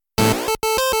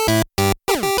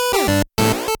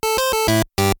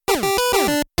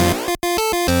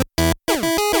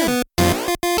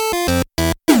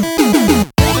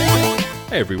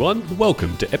everyone,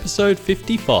 welcome to episode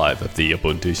 55 of the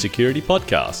Ubuntu Security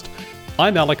Podcast.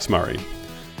 I'm Alex Murray.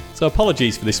 So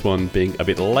apologies for this one being a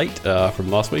bit late from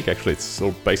last week. Actually, it's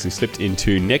sort of basically slipped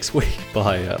into next week,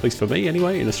 at least for me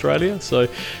anyway, in Australia. So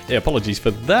yeah, apologies for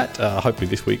that. Hopefully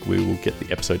this week we will get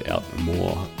the episode out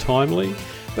more timely.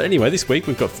 But anyway, this week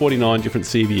we've got 49 different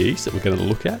CVEs that we're going to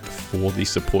look at for the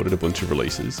supported Ubuntu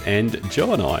releases. And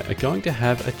Joe and I are going to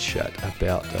have a chat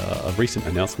about a recent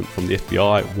announcement from the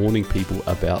FBI warning people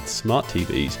about smart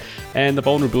TVs and the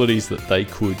vulnerabilities that they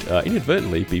could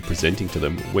inadvertently be presenting to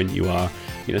them when you are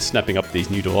snapping up these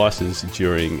new devices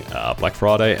during Black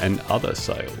Friday and other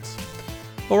sales.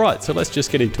 All right, so let's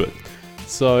just get into it.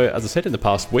 So, as I said, in the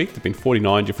past week, there have been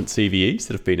 49 different CVEs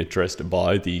that have been addressed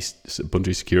by the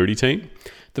Ubuntu security team.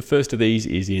 The first of these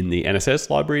is in the NSS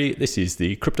library. This is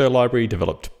the crypto library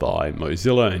developed by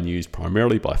Mozilla and used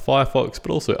primarily by Firefox,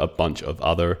 but also a bunch of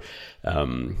other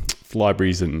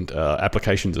libraries and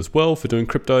applications as well for doing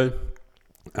crypto.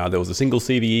 There was a single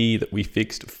CVE that we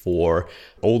fixed for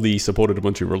all the supported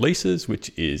Ubuntu releases,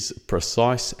 which is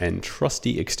precise and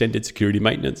trusty extended security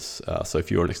maintenance. So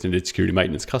if you're an extended security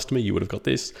maintenance customer, you would have got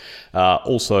this.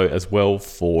 Also as well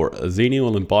for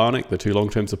Xenial and Bionic, the two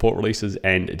long-term support releases,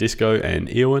 and Disco and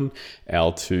Eowyn,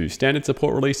 our two standard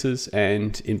support releases.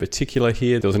 And in particular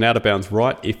here, there was an out-of-bounds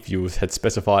write if you had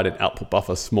specified an output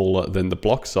buffer smaller than the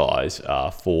block size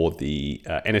for the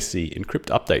NSC encrypt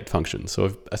update function.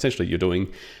 So essentially you're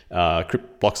doing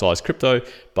block size crypto,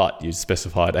 but you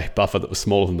specified a buffer that was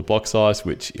smaller than the block size,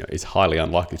 which is highly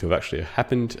unlikely to have actually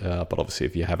happened. But obviously,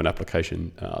 if you have an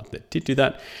application that did do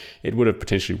that, it would have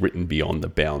potentially written beyond the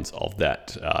bounds of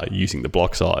that using the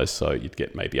block size. So you'd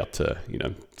get maybe up to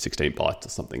 16 bytes or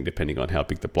something, depending on how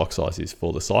big the block size is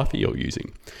for the cipher you're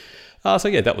using. So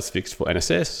yeah, that was fixed for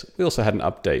NSS. We also had an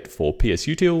update for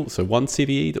PSUtil, so one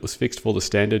CVE that was fixed for the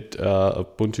standard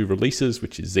Ubuntu releases,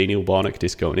 which is Xenial, Bionic,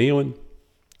 Disco, and Eowyn.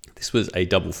 This was a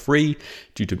double free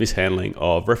due to mishandling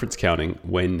of reference counting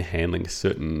when handling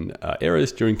certain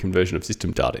errors during conversion of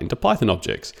system data into Python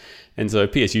objects. And so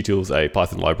PSUtil is a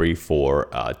Python library for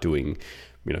doing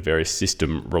various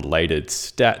system-related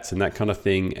stats and that kind of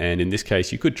thing. And in this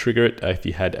case, you could trigger it if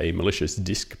you had a malicious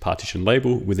disk partition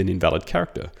label with an invalid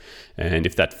character. And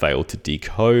if that failed to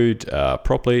decode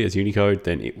properly as Unicode,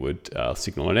 then it would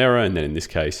signal an error. And then in this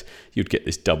case, you'd get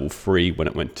this double free when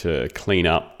it went to clean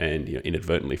up and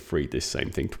inadvertently freed this same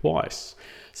thing twice.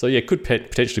 So yeah, it could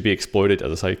potentially be exploited,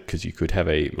 as I say, because you could have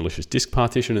a malicious disk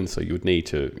partition, and so you would need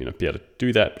to be able to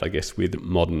do that. But I guess with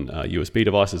modern USB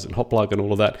devices and hotplug and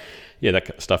all of that, yeah, that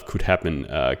kind of stuff could happen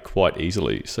quite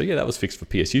easily. So yeah, that was fixed for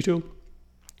PSUtil.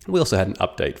 We also had an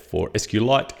update for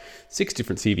SQLite, 6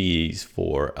 different CVEs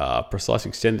for precise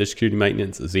extended security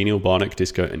maintenance, Xenial, Bionic,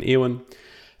 Disco, and Eowyn.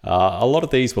 A lot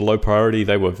of these were low priority.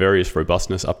 They were various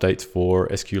robustness updates for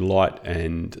SQLite,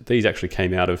 and these actually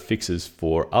came out of fixes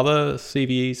for other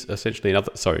CVEs,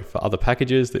 essentially, for other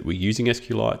packages that were using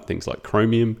SQLite, things like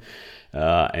Chromium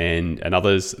and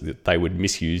others. They would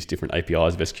misuse different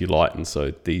APIs of SQLite, and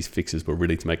so these fixes were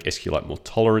really to make SQLite more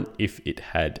tolerant if it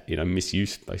had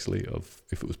misuse, basically, of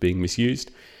if it was being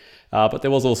misused. But there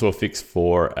was also a fix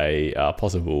for a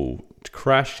possible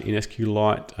crash in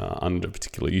SQLite under a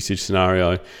particular usage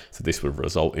scenario. So this would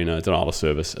result in a denial of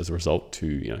service as a result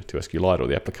to SQLite or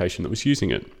the application that was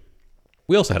using it.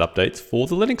 We also had updates for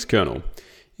the Linux kernel.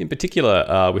 In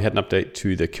particular, we had an update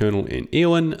to the kernel in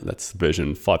Eowyn. That's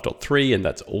version 5.3, and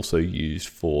that's also used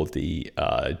for the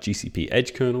GCP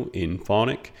Edge kernel in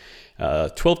Bionic.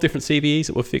 12 different CVEs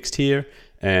that were fixed here.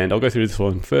 And I'll go through this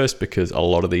one first because a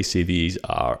lot of these CVEs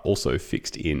are also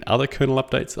fixed in other kernel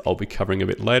updates that I'll be covering a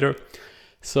bit later.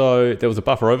 So there was a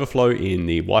buffer overflow in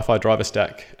the Wi-Fi driver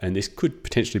stack, and this could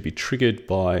potentially be triggered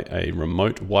by a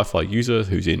remote Wi-Fi user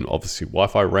who's in obviously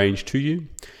Wi-Fi range to you.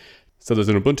 So there's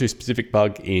an Ubuntu specific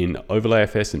bug in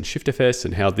OverlayFS and ShiftFS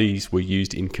and how these were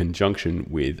used in conjunction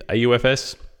with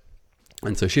AUFS.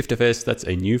 And so ShiftFS, that's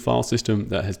a new file system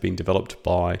that has been developed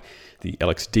by the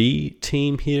LXD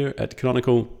team here at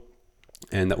Canonical,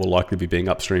 and that will likely be being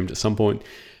upstreamed at some point.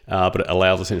 But it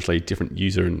allows essentially different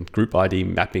user and group ID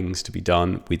mappings to be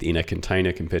done within a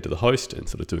container compared to the host, and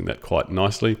sort of doing that quite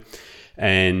nicely.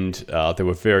 And there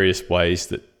were various ways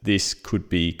that this could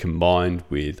be combined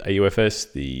with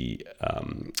AUFS, the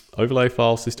overlay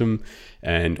file system,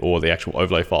 or the actual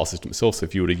overlay file system itself. So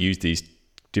if you were to use these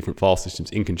different file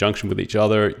systems in conjunction with each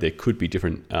other, there could be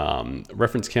different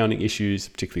reference counting issues,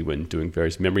 particularly when doing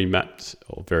various memory maps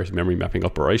or various memory mapping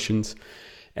operations.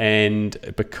 And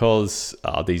because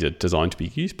these are designed to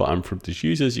be used by unprivileged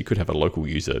users, you could have a local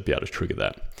user be able to trigger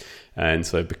that. And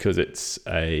so because it's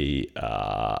I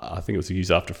think it was a use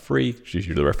after free, due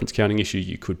to the reference counting issue,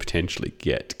 you could potentially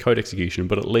get code execution,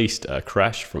 but at least a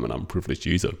crash from an unprivileged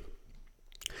user.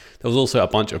 There was also a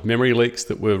bunch of memory leaks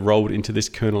that were rolled into this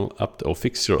kernel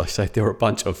there were a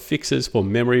bunch of fixes for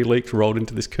memory leaks rolled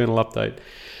into this kernel update.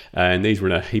 And these were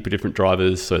in a heap of different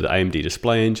drivers. So the AMD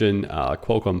Display Engine,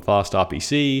 Qualcomm Fast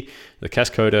RPC, the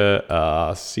Cascoder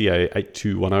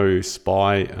CA8210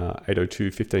 SPI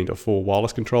 802.15.4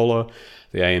 wireless controller,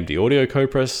 the AMD Audio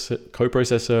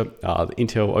coprocessor, the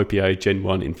Intel OPA Gen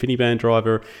 1 InfiniBand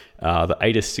driver, the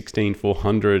ATIS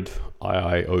 16400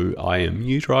 IIO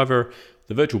IMU driver,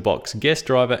 the VirtualBox guest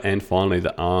driver, and finally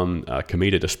the ARM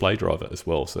Cometa display driver as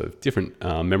well. So different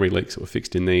memory leaks that were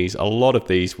fixed in these. A lot of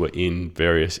these were in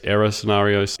various error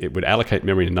scenarios. It would allocate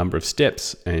memory in a number of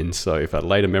steps, and so if a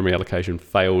later memory allocation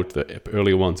failed, the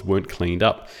earlier ones weren't cleaned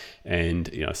up, and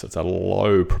so it's a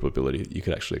low probability that you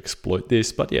could actually exploit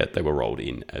this, but yeah, they were rolled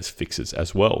in as fixes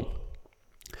as well.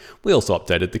 We also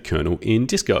updated the kernel in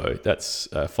Disco. That's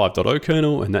 5.0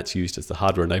 kernel, and that's used as the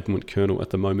hardware enablement kernel at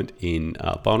the moment in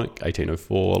Bionic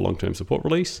 1804 long-term support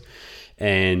release.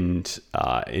 And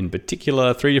in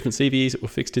particular, 3 different CVEs that were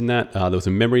fixed in that. There was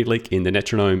a memory leak in the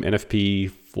Netronome NFP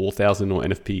 4000 or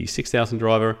NFP 6000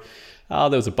 driver. There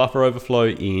was a buffer overflow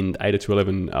in the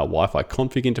 802.11 Wi-Fi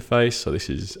config interface. So this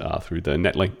is through the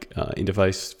Netlink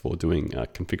interface for doing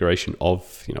configuration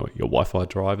of your Wi-Fi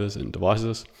drivers and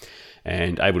devices,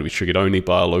 and able to be triggered only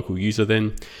by a local user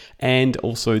then. And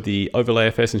also the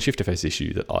overlayFS and ShiftFS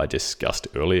issue that I discussed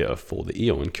earlier for the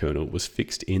Eon kernel was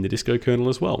fixed in the Disco kernel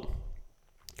as well.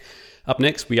 Up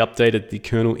next, we updated the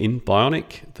kernel in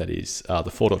Bionic, that is the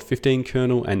 4.15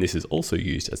 kernel, and this is also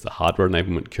used as the hardware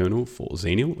enablement kernel for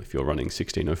Xenial if you're running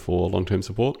 1604 long-term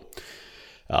support.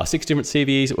 6 different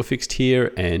CVEs that were fixed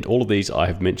here, and all of these I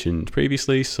have mentioned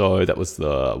previously. So that was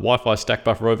the Wi-Fi stack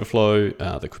buffer overflow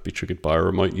that could be triggered by a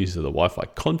remote user, the Wi-Fi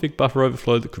config buffer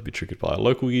overflow that could be triggered by a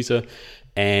local user,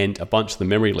 and a bunch of the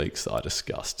memory leaks that I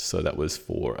discussed. So that was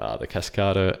for the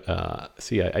Cascada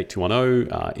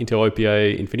CA8210, Intel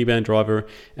OPA InfiniBand driver,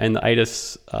 and the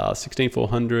ATIS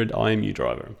 16400 IMU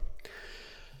driver.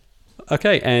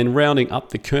 Okay, and rounding up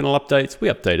the kernel updates, we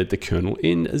updated the kernel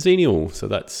in Xenial. So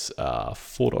that's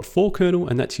 4.4 kernel,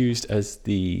 and that's used as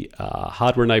the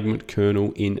hardware enablement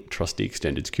kernel in Trusty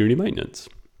Extended Security Maintenance.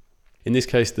 In this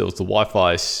case, there was the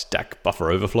Wi-Fi stack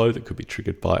buffer overflow that could be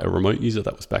triggered by a remote user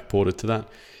that was backported to that.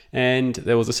 And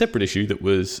there was a separate issue that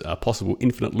was a possible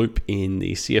infinite loop in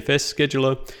the CFS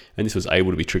scheduler, and this was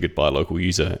able to be triggered by a local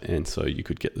user, and so you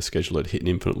could get the scheduler to hit an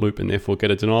infinite loop and therefore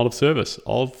get a denial of service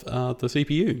of the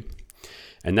CPU.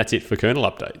 And that's it for kernel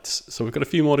updates. So we've got a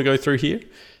few more to go through here.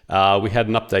 We had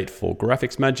an update for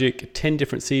Graphics Magic, 10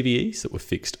 different CVEs that were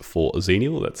fixed for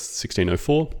Xenial, that's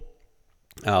 1604.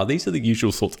 These are the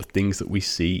usual sorts of things that we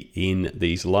see in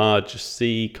these large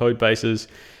C code bases,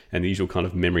 and the usual kind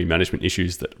of memory management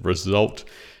issues that result,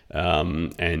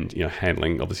 and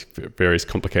handling obviously various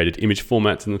complicated image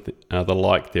formats and the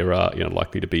like. There are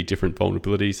likely to be different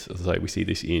vulnerabilities. As I say, we see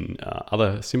this in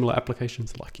other similar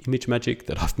applications like ImageMagick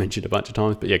that I've mentioned a bunch of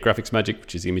times. But yeah, Graphics Magic,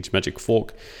 which is ImageMagick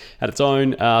fork at its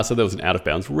own. So there was an out of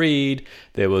bounds read.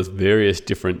 There was various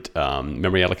different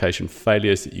memory allocation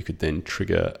failures that you could then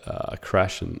trigger a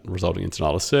crash and resulting in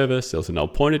denial of service. There was a null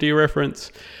pointer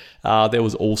dereference. There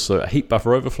was also a heap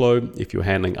buffer overflow if you're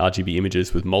handling RGB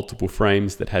images with multiple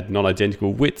frames that had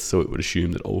non-identical widths, so it would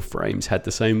assume that all frames had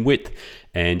the same width,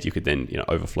 and you could then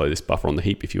overflow this buffer on the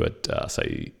heap if you had,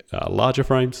 larger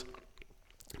frames.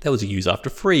 There was a use after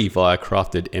free via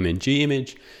crafted MNG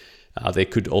image. There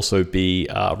could also be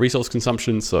resource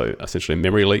consumption, so essentially a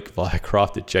memory leak via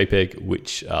crafted JPEG,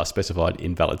 which specified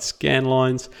invalid scan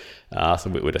lines.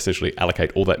 So it would essentially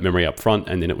allocate all that memory up front,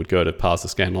 and then it would go to parse the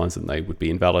scan lines and they would be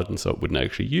invalid, and so it wouldn't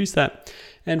actually use that.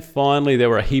 And finally, there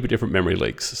were a heap of different memory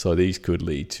leaks. So these could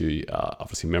lead to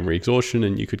obviously memory exhaustion,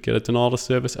 and you could get a denial of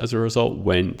service as a result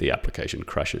when the application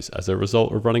crashes as a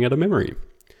result of running out of memory.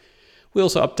 We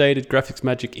also updated Graphics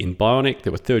Magic in Bionic.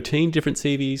 There were 13 different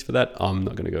CVs for that. I'm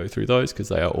not going to go through those because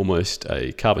they are almost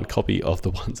a carbon copy of the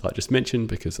ones I just mentioned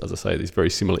because, as I say, there's very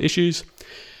similar issues.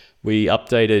 We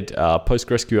updated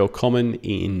PostgreSQL Common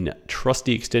in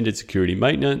Trusty Extended Security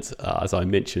Maintenance. As I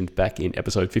mentioned back in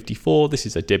episode 54, this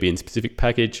is a Debian-specific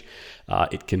package.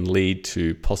 It can lead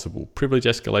to possible privilege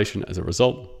escalation as a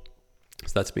result.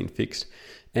 So that's been fixed.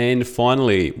 And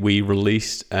finally, we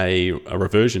released a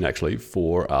reversion actually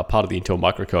for part of the Intel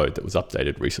microcode that was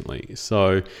updated recently.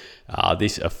 So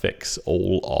this affects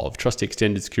all of Trusty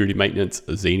Extended Security Maintenance,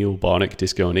 Xenial, Bionic,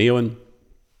 Disco, and Eon.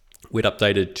 we'd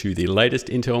updated to the latest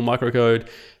Intel microcode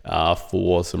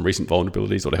for some recent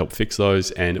vulnerabilities or to help fix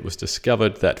those, and it was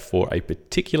discovered that for a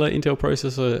particular Intel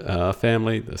processor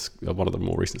family, one of the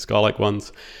more recent Skylake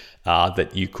ones,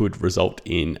 that you could result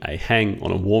in a hang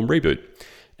on a warm reboot.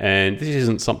 And this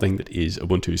isn't something that is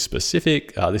Ubuntu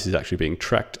specific. This is actually being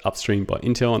tracked upstream by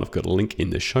Intel, and I've got a link in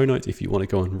the show notes if you want to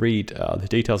go and read the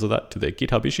details of that to their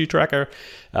GitHub issue tracker.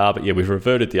 But yeah, we've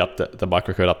reverted the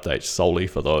microcode updates solely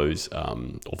for those,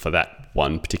 or for that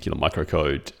one particular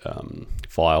microcode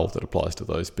file that applies to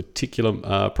those particular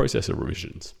processor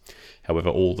revisions. However,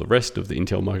 all the rest of the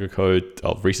Intel microcode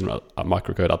of recent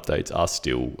microcode updates are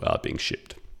still being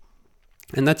shipped.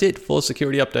 And that's it for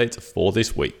security updates for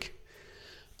this week.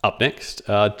 Up next,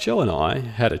 Joe and I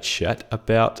had a chat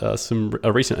about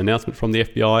a recent announcement from the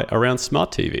FBI around smart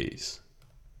TVs.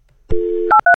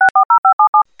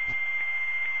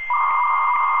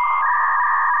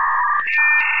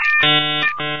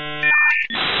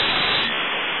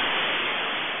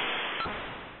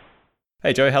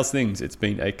 Hey Joe, how's things? It's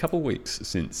been a couple weeks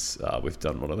since we've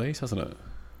done one of these, hasn't it?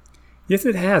 Yes,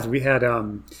 it has. We had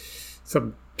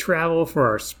some travel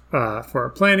for our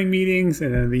planning meetings,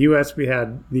 and then in the U.S. we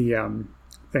had the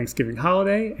Thanksgiving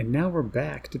holiday, and now we're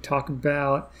back to talk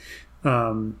about.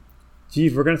 We're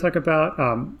going to talk about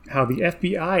how the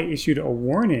FBI issued a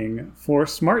warning for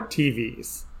smart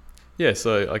TVs. Yeah,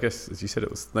 so I guess as you said,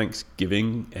 it was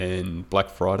Thanksgiving and Black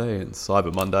Friday and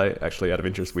Cyber Monday. Actually, out of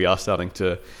interest, we are starting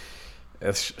to.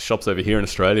 Shops over here in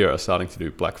Australia are starting to do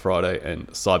Black Friday and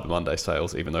Cyber Monday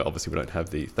sales, even though obviously we don't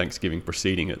have the Thanksgiving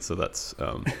preceding it, so that's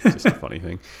just a funny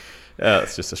thing.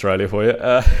 It's just Australia for you.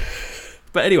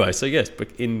 But anyway, so yes, but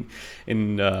in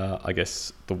I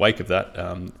guess the wake of that,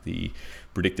 the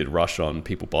predicted rush on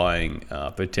people buying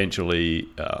potentially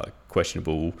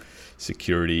questionable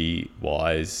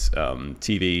security-wise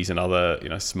TVs and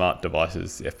other smart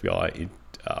devices, the FBI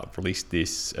released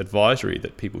this advisory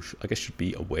that people should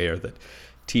be aware that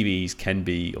TVs can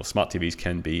be, or smart TVs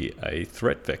can be, a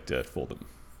threat vector for them.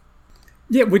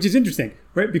 Yeah, which is interesting,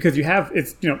 right? Because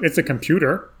it's a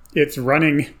computer, it's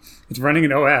running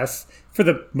an OS, for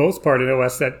the most part an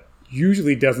OS that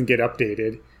usually doesn't get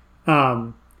updated,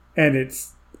 and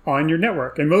it's on your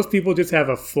network. And most people just have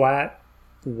a flat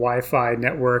Wi-Fi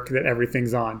network that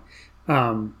everything's on.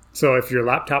 So if your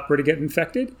laptop were to get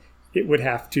infected, it would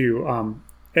have to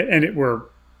it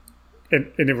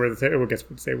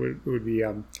would be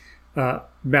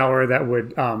malware that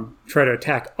would try to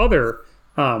attack other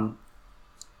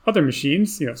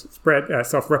machines, spread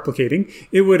self-replicating.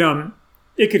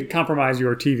 It could compromise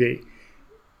your TV.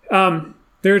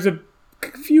 There's a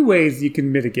few ways you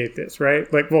can mitigate this, right?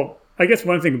 I guess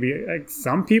one thing would be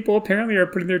some people apparently are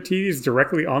putting their TVs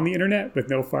directly on the internet with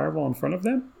no firewall in front of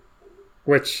them,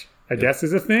 which I guess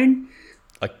is a thing.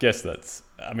 I guess that's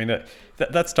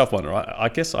a tough one, right? I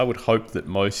guess I would hope that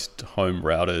most home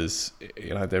routers,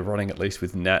 they're running at least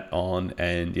with NAT on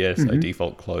and a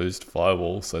default closed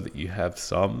firewall so that you have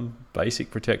some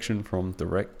basic protection from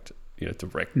direct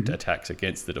attacks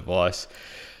against the device.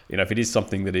 If it is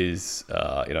something that is,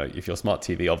 if your smart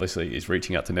TV obviously is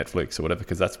reaching out to Netflix or whatever,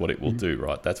 because that's what it will do,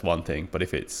 right? That's one thing. But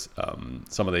if it's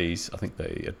some of these, I think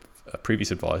the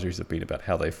previous advisories have been about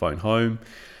how they phone home,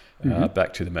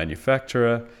 back to the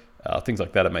manufacturer. Things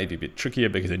like that are maybe a bit trickier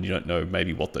because then you don't know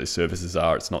maybe what those services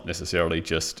are. It's not necessarily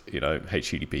just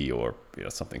HTTP or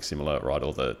something similar, right?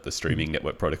 Or the streaming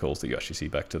network protocols that you actually see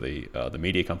back to the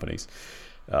media companies.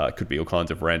 It could be all kinds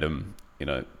of random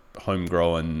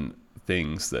homegrown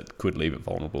things that could leave it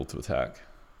vulnerable to attack.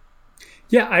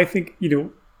 Yeah, I think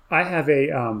I have a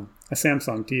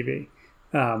Samsung TV,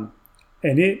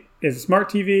 and it is a smart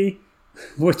TV,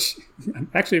 which I'm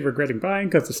actually regretting buying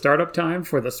because the startup time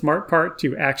for the smart part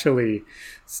to actually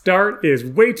start is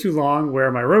way too long,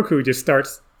 where my Roku just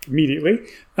starts immediately.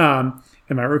 And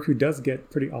my Roku does get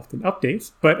pretty often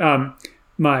updates. But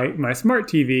my smart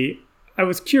TV, I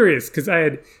was curious because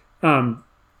I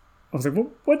was like,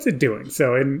 well, what's it doing?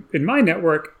 So in my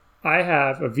network, I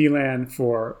have a VLAN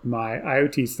for my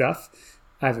IoT stuff.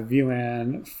 I have a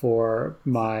VLAN for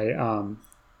my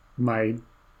my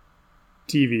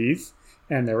TVs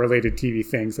and the related TV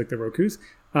things like the Rokus.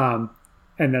 And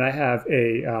then I have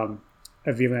a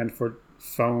VLAN for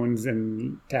phones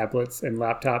and tablets and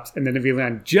laptops, and then a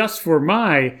VLAN just for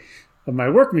my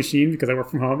work machine because I work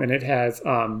from home, and it has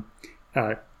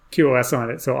QoS on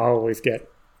it, so I'll always get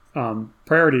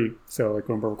priority. So like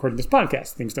when we're recording this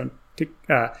podcast, things don't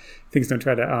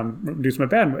try to reduce my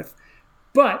bandwidth.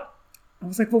 But I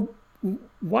was like, well,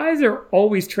 why is there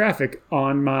always traffic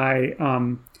on my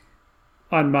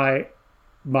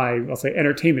I'll say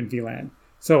entertainment VLAN?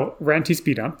 So ran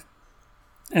TCP dump,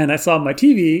 and I saw my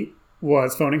TV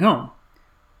was phoning home.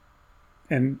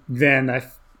 And then I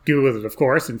Googled it, of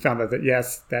course, and found out that,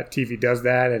 yes, that TV does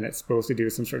that, and it's supposed to do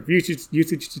some sort of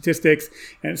usage statistics,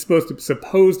 and it's supposed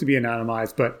to be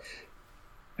anonymized, but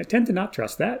I tend to not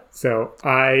trust that. So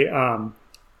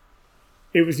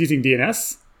it was using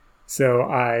DNS. So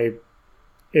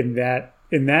in that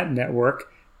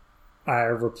network, I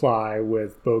reply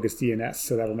with bogus DNS,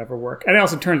 so that'll never work. And I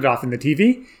also turned it off in the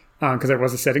TV because there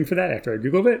was a setting for that after I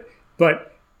Googled it. But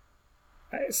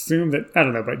I assume that, I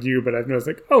don't know about you, but I've noticed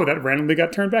like, oh, that randomly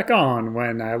got turned back on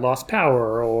when I lost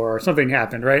power or something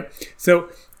happened, right? So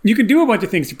you can do a bunch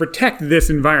of things to protect this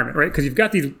environment, right? Because you've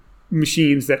got these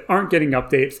machines that aren't getting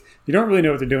updates. You don't really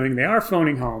know what they're doing. They are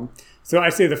phoning home. So I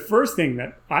say the first thing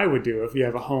that I would do if you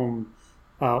have a home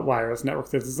wireless network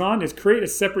that is on is create a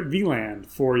separate VLAN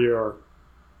for your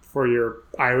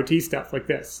IoT stuff like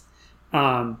this.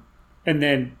 And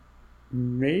then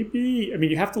maybe, I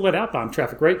mean, you have to let outbound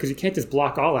traffic, right? Because you can't just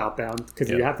block all outbound because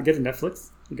you have to get to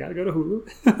Netflix. You got to go to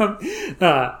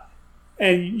Hulu.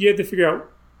 And you have to figure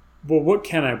out, well, what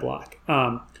can I block?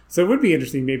 So it would be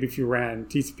interesting maybe if you ran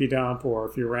TCP dump or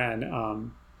if you ran,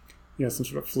 some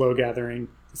sort of flow gathering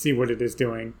to see what it is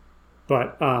doing.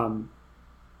 But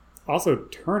also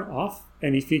turn off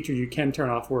any feature you can turn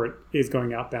off where it is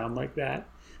going outbound like that.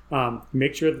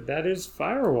 Make sure that is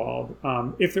firewalled.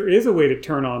 If there is a way to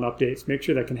turn on updates, make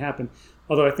sure that can happen.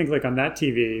 Although I think like on that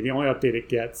TV, the only update it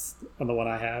gets on the one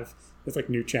I have is like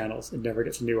new channels. It never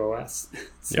gets a new OS.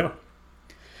 So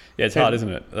yeah, it's hard, isn't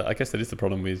it? I guess that is the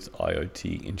problem with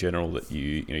IoT in general, that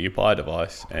you buy a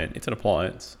device and it's an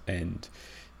appliance, and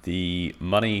the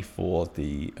money for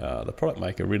the product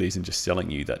maker really isn't just selling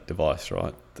you that device,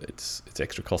 right? It's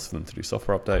extra cost for them to do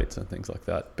software updates and things like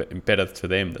that. But better to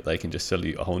them that they can just sell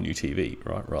you a whole new TV,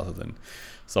 right, rather than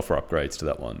software upgrades to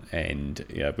that one. And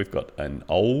we've got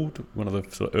one of the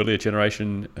sort of earlier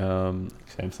generation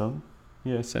Samsung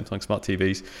Smart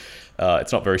TVs.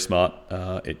 It's not very smart.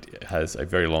 It has a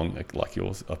very long, like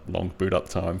yours, a long boot up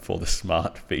time for the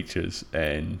smart features,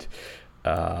 and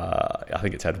I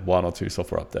think it's had 1 or 2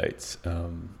 software updates,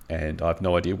 and I have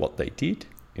no idea what they did,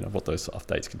 what those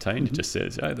updates contained. It just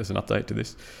says, there's an update to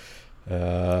this.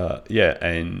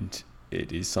 And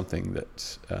it is something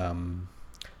that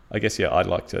I guess, I'd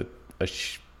like to,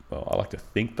 I like to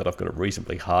think that I've got a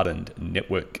reasonably hardened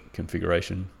network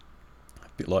configuration, a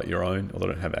bit like your own, although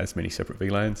I don't have as many separate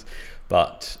VLANs.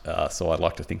 But so I'd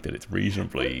like to think that it's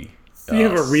reasonably... Do you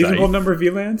have a reasonable number of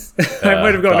VLANs? I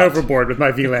might have gone overboard with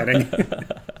my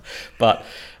VLANing. But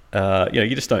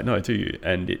you just don't know, do you?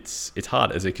 And it's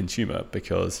hard as a consumer,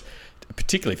 because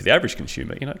particularly for the average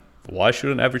consumer, why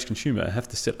should an average consumer have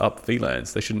to set up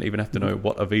VLANs? They shouldn't even have to know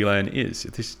what a VLAN is.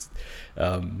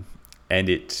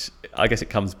 I guess it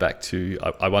comes back to,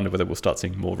 I wonder whether we'll start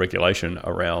seeing more regulation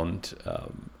around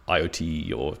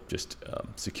IoT or just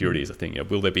security as a thing.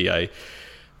 Will there be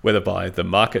whereby the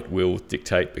market will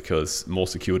dictate, because more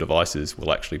secure devices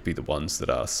will actually be the ones that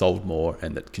are sold more,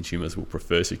 and that consumers will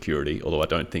prefer security, although I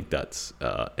don't think that's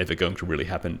ever going to really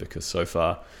happen, because so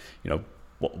far,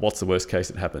 what's the worst case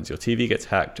that happens? Your TV gets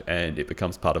hacked and it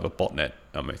becomes part of a botnet.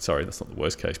 I mean, sorry, that's not the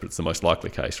worst case, but it's the most likely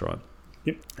case, right?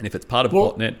 Yep. And if it's part of a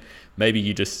botnet, maybe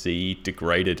you just see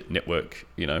degraded network,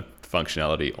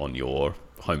 functionality on your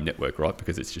home network, right?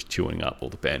 Because it's just chewing up all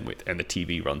the bandwidth, and the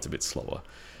TV runs a bit slower.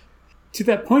 To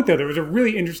that point, though, there was a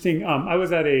really interesting... I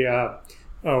was at a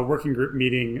working group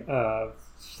meeting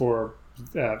for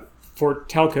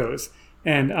telcos,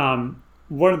 and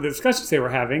one of the discussions they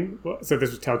were having, so this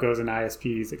was telcos and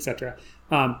ISPs, etc.,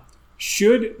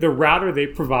 should the router they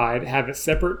provide have a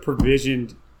separate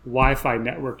provisioned Wi-Fi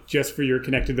network just for your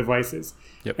connected devices?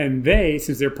 Yep. And they,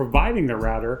 since they're providing the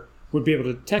router, would be able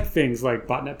to detect things like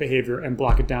botnet behavior and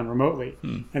block it down remotely.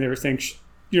 And they were saying...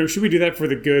 should we do that for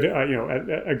the good,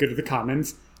 a good of the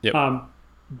commons? Yep.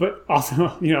 But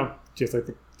also, just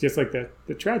like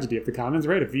the tragedy of the commons,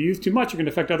 right? If you use too much, you're going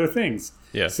to affect other things.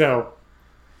 Yeah. So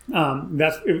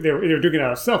that's they were doing it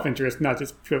out of self-interest, not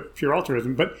just pure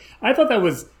altruism. But I thought that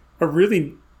was a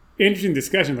really interesting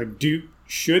discussion. Like,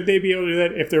 should they be able to do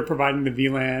that if they're providing the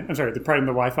VLAN? I'm sorry, they're providing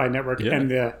the Wi-Fi network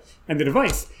and the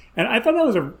device. And I thought that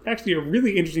was actually a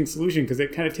really interesting solution, because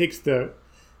it kind of takes the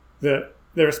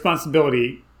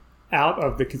responsibility out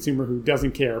of the consumer who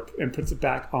doesn't care and puts it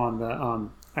back on the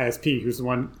ISP, who's the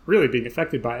one really being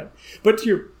affected by it. But to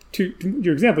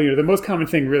your example, the most common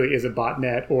thing really is a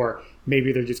botnet, or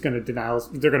maybe they're just going to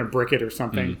they're going to brick it or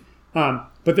something.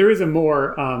 But there is a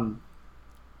more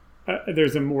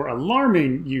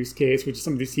alarming use case, which is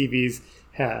some of these TVs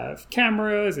have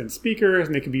cameras and speakers,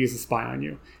 and they can be used to spy on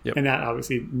you. Yep. And that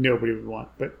obviously nobody would want.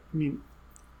 But I mean,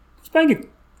 who's buying a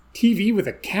TV with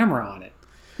a camera on it?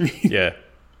 Yeah.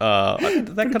 That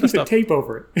kind of Piece stuff. of tape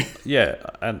over it. Yeah,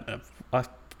 and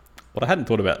what I hadn't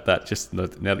thought about that, just now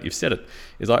that you've said it,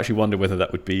 is I actually wonder whether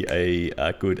that would be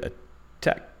a good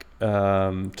attack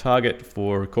target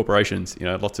for corporations.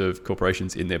 Lots of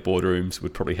corporations in their boardrooms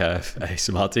would probably have a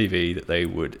smart TV that they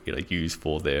would use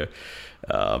for their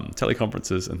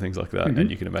teleconferences and things like that. Mm-hmm.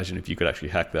 And you can imagine if you could actually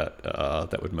hack that,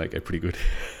 that would make a pretty good.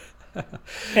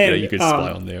 And, you could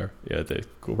spy on their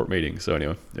corporate meetings. So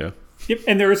anyway, yeah. Yep,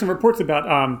 and there were some reports about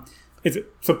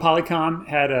so Polycom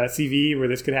had a CV where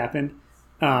this could happen,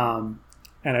 and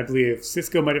I believe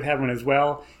Cisco might have had one as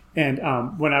well. And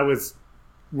when I was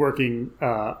working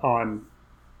on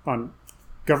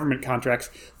government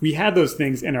contracts, we had those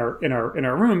things in our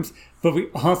rooms, but we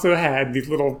also had these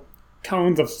little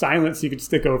cones of silence you could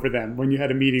stick over them when you had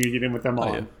a meeting to get in with them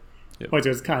on, Yep. which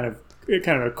was kind of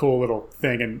a cool little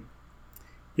thing. And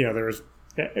there was.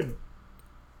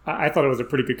 I thought it was a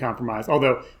pretty good compromise.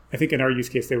 Although I think in our use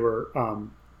case they were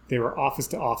office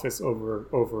to office over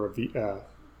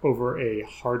a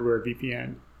hardware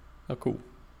VPN. Oh, cool.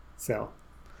 So,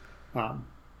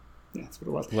 that's what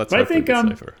it was. Well, let's but I hope think it's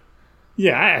safer.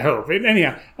 Yeah, I hope.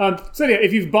 Anyhow,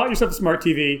 if you've bought yourself a smart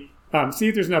TV, see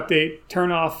if there's an update.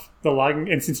 Turn off the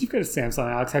logging. And since you've got a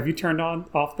Samsung, Alex, have you turned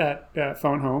off that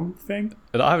phone home thing?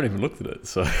 And I haven't even looked at it,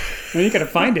 so Well, you got to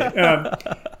find it.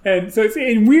 And so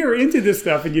and we were into this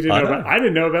stuff, and you didn't know about it. I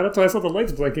didn't know about it until I saw the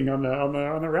lights blinking on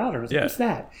the router. I was like, what's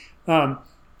that?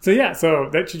 So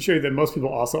that should show you that most people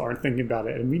also aren't thinking about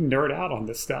it, and we nerd out on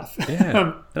this stuff.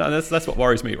 Yeah, that's what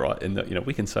worries me, right? In that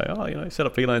we can say, set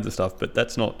up VLANs and stuff, but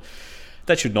that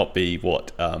should not be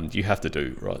what you have to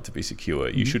do, right, to be secure.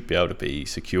 You should be able to be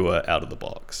secure out of the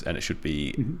box, and it should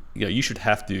be, you should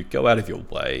have to go out of your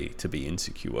way to be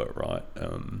insecure, right?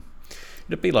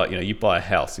 It'd be like, you buy a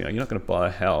house, you're not going to buy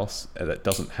a house that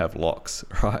doesn't have locks,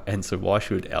 right? And so why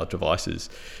should our devices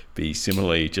be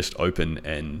similarly just open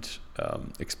and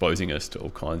exposing us to all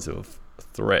kinds of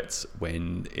threats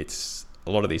when it's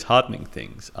a lot of these hardening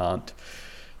things aren't,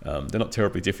 they're not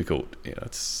terribly difficult.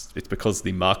 It's because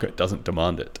the market doesn't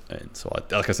demand it. And so,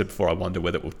 like I said before, I wonder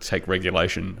whether it will take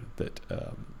regulation that,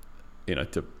 and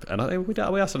I think we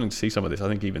are starting to see some of this. I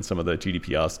think even some of the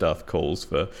GDPR stuff calls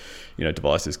for,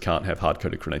 devices can't have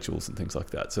hard-coded credentials and things like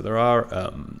that. So there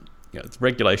are,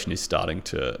 regulation is starting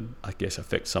to, I guess,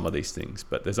 affect some of these things,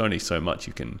 but there's only so much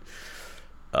you can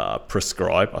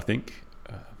prescribe, I think.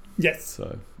 Yes.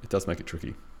 So it does make it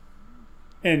tricky.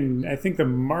 And I think the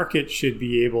market should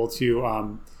be able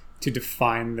to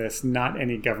define this, not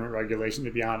any government regulation,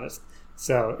 to be honest.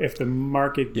 So if the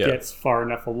market gets far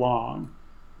enough along,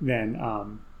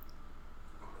 then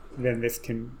this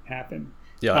can happen.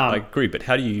 Yeah, I agree. But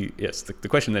how do you? Yes, the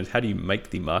question then is, how do you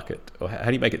make the market, or how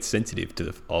do you make it sensitive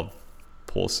to of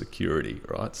poor security,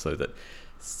 right? So that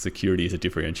security is a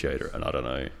differentiator. And I don't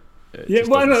know.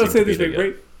 I'll say this way,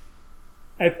 right?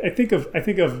 I think of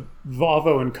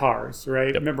Volvo and cars, right?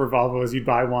 Yep. Remember Volvo, as you'd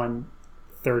buy one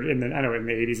in the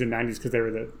 80s and 90s because they were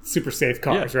the super safe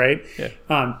cars, right?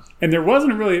 Yeah. And there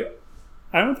wasn't really,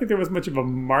 I don't think there was much of a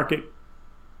market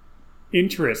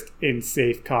interest in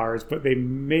safe cars, but they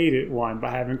made it one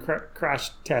by having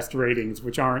crash test ratings,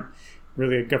 which aren't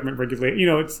really a government regulated.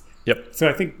 Yep. So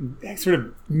I think sort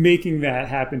of making that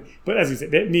happen. But as you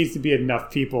said, it needs to be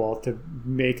enough people to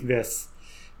make this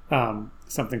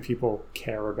something people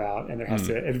care about, and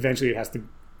eventually it has to,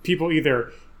 people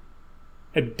either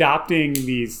adopting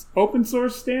these open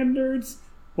source standards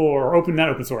or not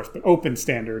open source, but open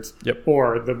standards,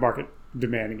 or the market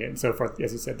demanding it. And so far,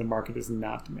 as you said, the market is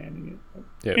not demanding it.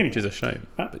 Yeah, which is a shame.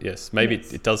 But yes, maybe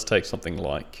it does take something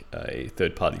like a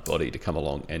third-party body to come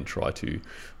along and try to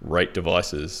rate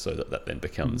devices so that then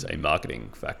becomes a marketing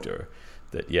factor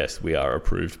that, yes, we are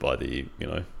approved by the,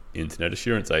 Internet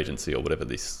Assurance Agency or whatever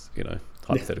this,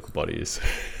 hypothetical body is.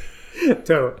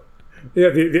 So,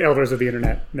 the elders of the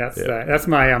internet. That's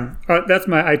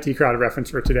my IT crowd reference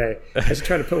for today. I should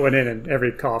try to put one in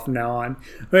every call from now on.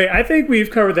 But I think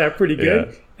we've covered that pretty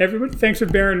good. Yeah. Everybody, thanks for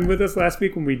bearing with us last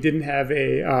week when we didn't have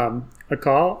a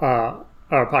call, our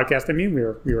podcast. I mean,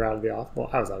 we were out of the office. Well,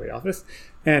 I was out of the office,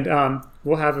 and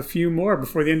we'll have a few more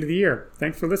before the end of the year.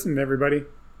 Thanks for listening, everybody.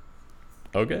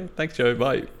 Okay, thanks, Joe.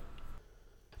 Bye.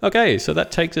 Okay, so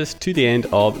that takes us to the end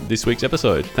of this week's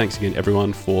episode. Thanks again,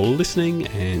 everyone, for listening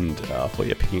and for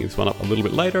picking this one up a little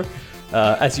bit later.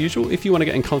 As usual, if you want to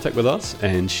get in contact with us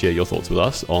and share your thoughts with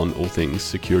us on all things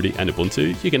security and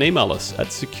Ubuntu, you can email us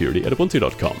at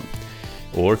security@ubuntu.com.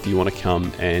 Or if you want to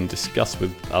come and discuss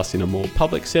with us in a more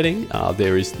public setting,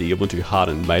 there is the Ubuntu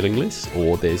Hardened mailing list,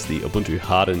 or there's the Ubuntu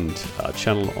Hardened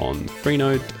channel on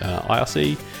Freenode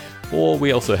IRC. or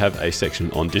we also have a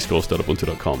section on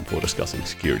discourse.ubuntu.com for discussing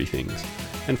security things.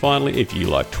 And finally, if you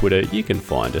like Twitter, you can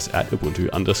find us at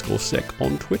Ubuntu_sec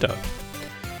on Twitter.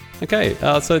 Okay,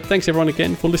 so thanks everyone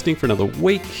again for listening for another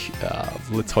week.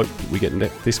 Let's hope we get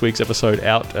this week's episode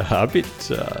out a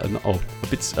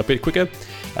bit quicker.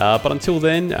 But until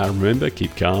then, remember,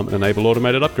 keep calm and enable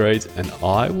automated upgrades, and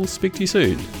I will speak to you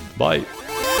soon. Bye.